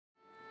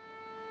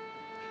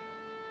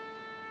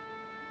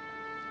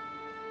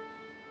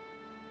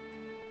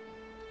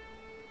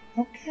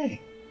Okay.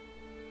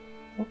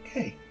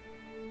 Okay.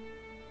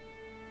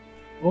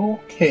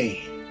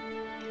 Okay.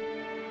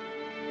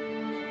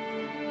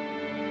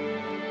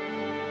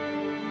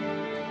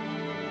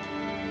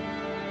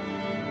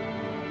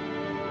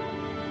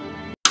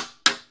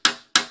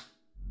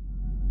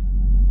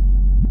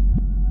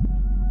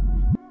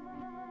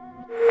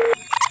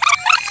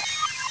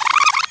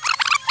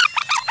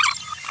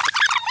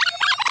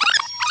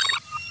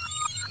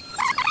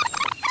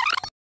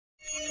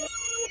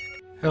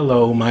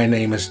 Hello, my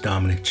name is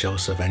Dominic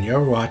Joseph, and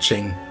you're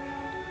watching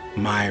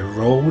my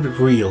Road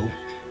Reel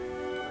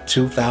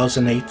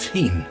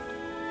 2018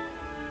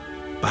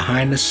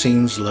 behind the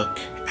scenes look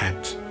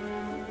at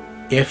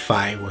If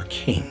I Were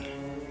King,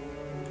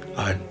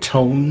 a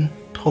tone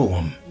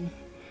poem.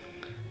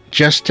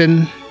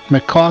 Justin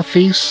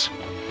McCARTHY'S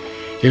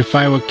If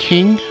I Were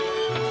King.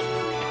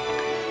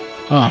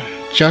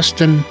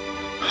 Justin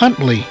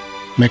Huntley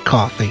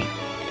McCarthy,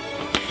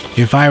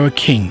 If I Were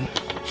King.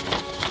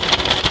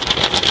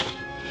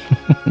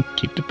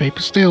 Keep the paper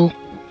still.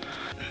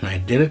 I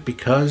did it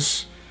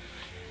because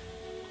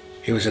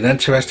it was an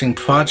interesting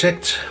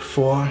project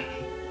for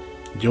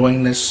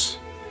doing this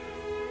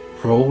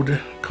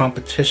road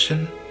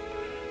competition,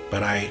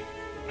 but I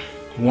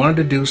wanted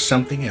to do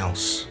something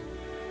else.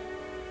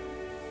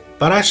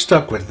 But I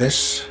stuck with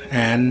this,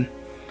 and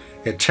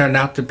it turned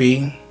out to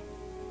be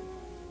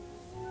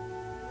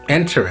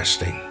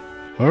interesting.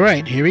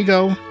 Alright, here we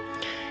go.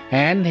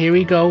 And here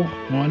we go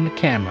on the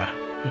camera,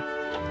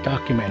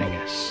 documenting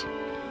us.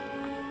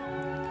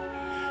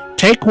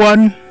 Take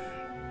one.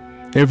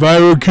 If I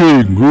were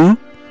king, huh?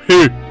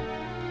 I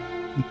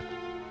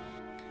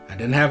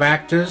didn't have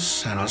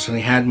actors. I also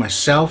had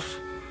myself,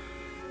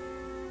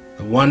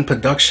 the one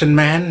production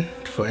man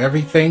for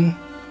everything.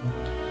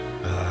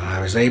 I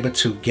was able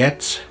to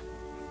get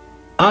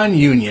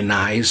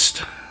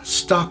ununionized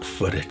stock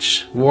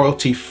footage,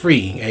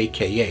 royalty-free,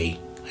 aka,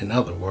 in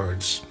other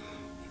words.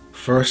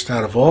 First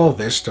out of all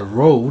this, the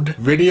Rode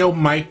Video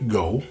Mic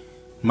Go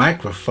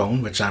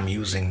microphone, which I'm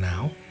using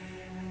now,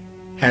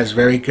 has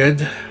very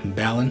good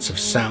balance of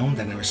sound,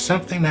 and there was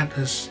something that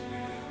was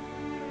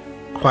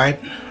quite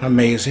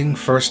amazing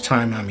first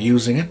time I'm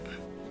using it.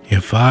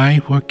 If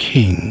I were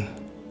king,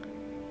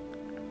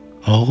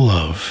 oh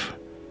love,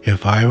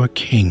 if I were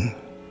king,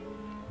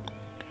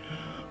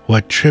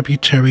 what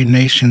tributary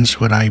nations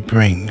would I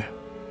bring?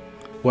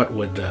 What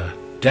would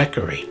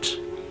decorate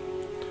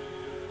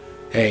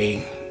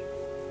a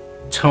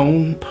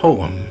tone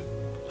poem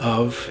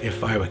of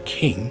If I Were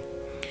King?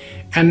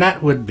 And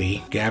that would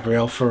be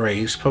Gabriel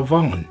Fauré's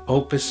Pavone,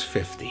 Opus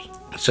 50.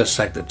 It's just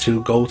like the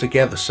two go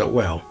together so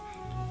well.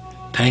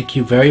 Thank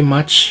you very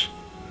much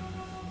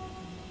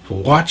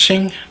for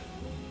watching,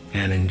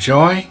 and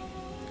enjoy.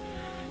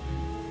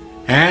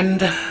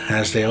 And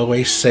as they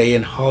always say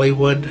in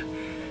Hollywood,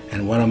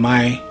 and one of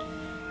my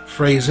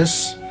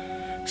phrases,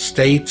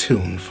 stay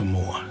tuned for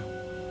more.